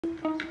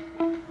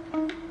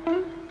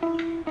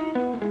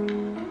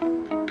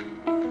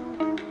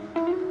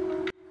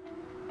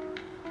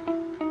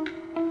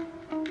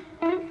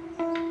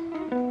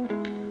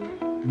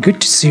Good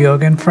to see you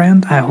again,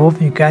 friend. I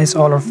hope you guys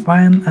all are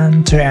fine,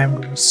 and today I'm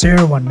going to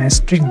share one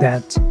nice trick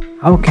that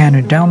how can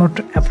you download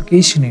the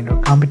application in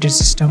your computer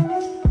system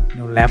in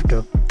your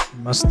laptop.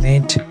 You must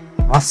need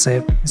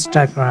WhatsApp,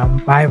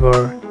 Instagram,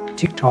 Viber,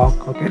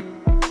 TikTok, okay,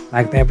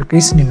 like the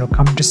application in your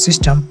computer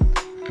system.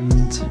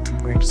 And I'm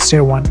going to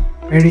share one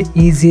very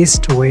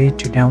easiest way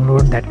to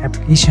download that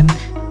application.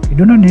 You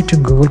do not need to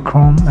Google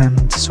Chrome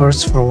and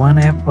search for one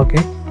app,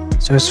 okay,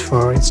 search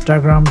for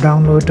Instagram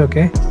download,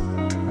 okay.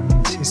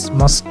 It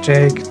must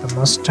take the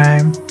most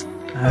time.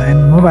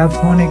 In mobile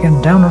phone you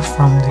can download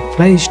from the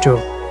Play Store,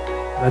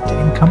 but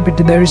in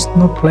computer there is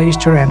no Play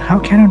Store. And how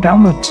can you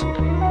download?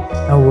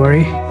 No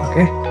worry,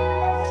 okay,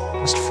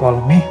 just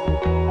follow me.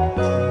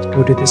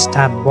 Go to the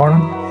start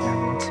button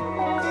and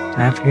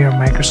type here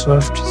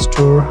Microsoft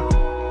Store.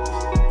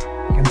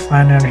 You can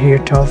find it here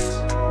top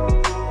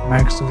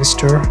Microsoft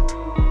Store.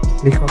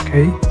 Click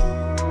OK.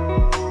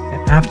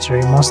 And after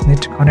you must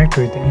need to connect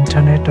with the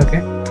internet,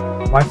 okay,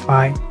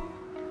 Wi-Fi.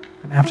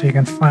 And after you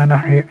can find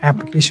out here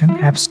application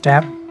apps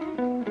tab,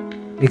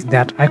 click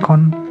that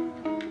icon.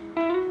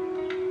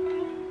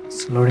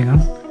 It's loading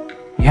on.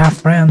 Yeah,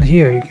 friend,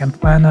 here you can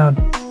find out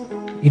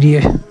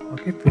PDF,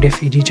 okay,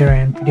 PDF editor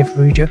and PDF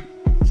reader.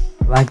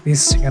 Like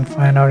this, you can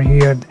find out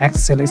here the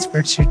Excel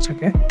spreadsheets,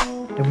 okay,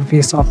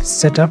 WPS Office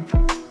setup.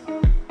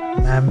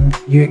 And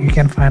you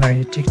can find out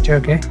here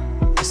TikTok, okay.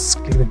 Just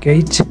click the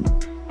gate,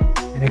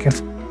 and you can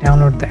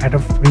download the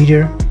Adobe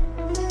Reader,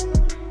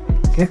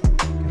 okay.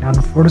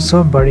 Download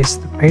Photoshop, but it's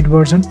the paid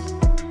version.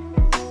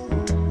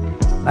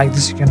 Like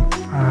this, you can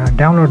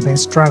download the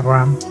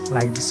Instagram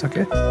like this,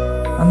 okay.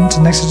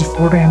 And next is the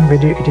photo and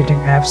video editing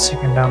apps. You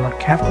can download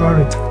CapCut,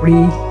 it's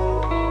free,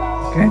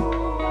 okay.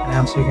 And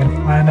also you can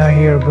find out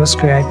here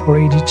Brusco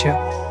i4 editor,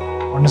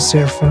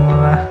 Wondershare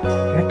Filmora,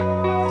 okay.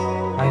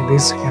 Like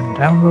this, you can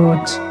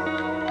download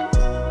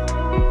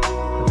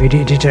the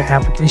video editor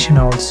application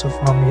also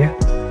from here.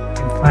 You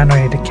can find out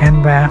here the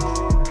Canva,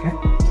 okay.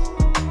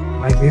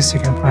 Like this, you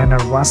can find our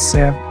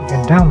WhatsApp. You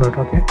can download,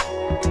 okay.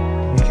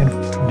 You can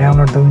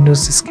download the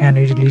Windows Scan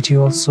Utility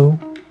also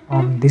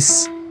on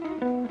this,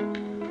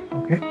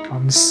 okay,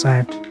 on this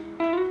site.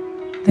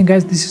 I think,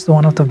 guys, this is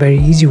one of the very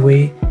easy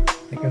way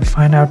you can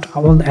find out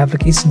all the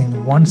application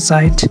in one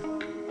site,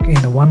 okay,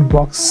 in the one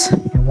box,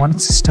 in one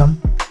system.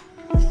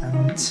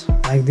 And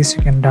like this,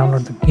 you can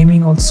download the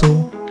gaming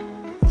also.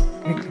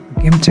 Okay, click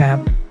the game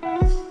tab.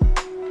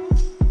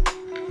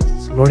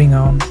 It's loading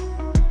on.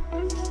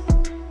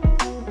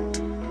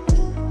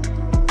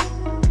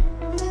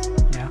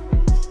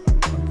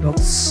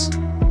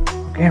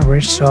 Okay,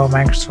 Restore,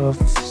 Microsoft,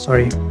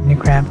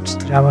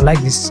 Minecraft, Java, like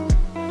this.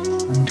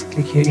 And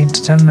click here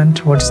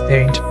entertainment. What's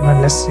there?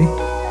 Entertainment, let's see.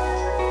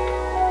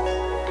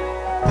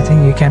 I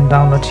think you can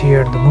download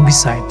here the movie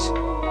site.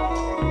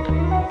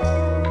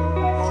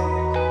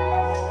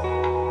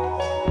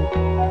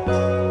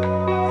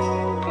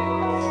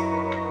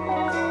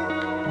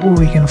 Oh,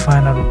 we can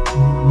find a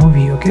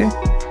movie, okay.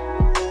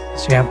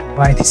 So you have to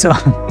buy this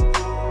one.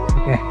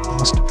 Okay, you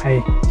must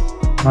pay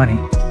money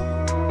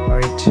for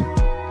it.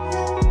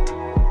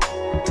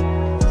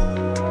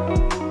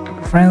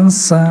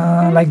 Friends,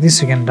 like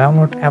this, you can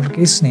download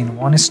application in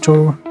one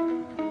store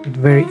with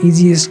very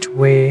easiest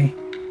way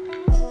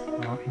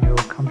in your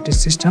computer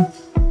system.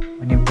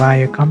 When you buy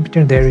a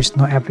computer, there is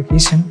no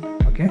application,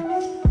 okay,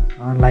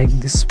 like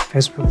this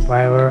Facebook,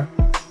 Viber,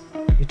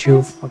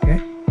 YouTube,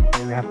 okay.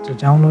 You have to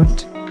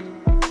download.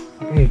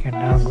 Okay, you can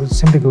download.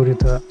 Simply go to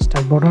the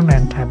start button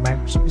and type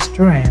Microsoft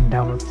Store and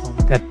download from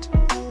that.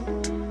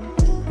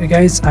 Okay,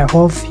 guys, I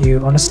hope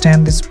you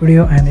understand this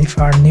video, and if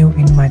you are new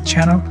in my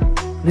channel,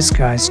 please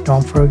guys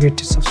don't forget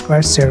to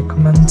subscribe, share,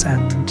 comment,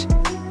 and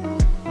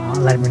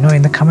let me know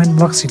in the comment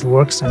box it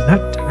works or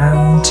not.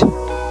 And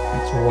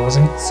thanks for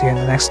watching. See you in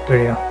the next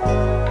video.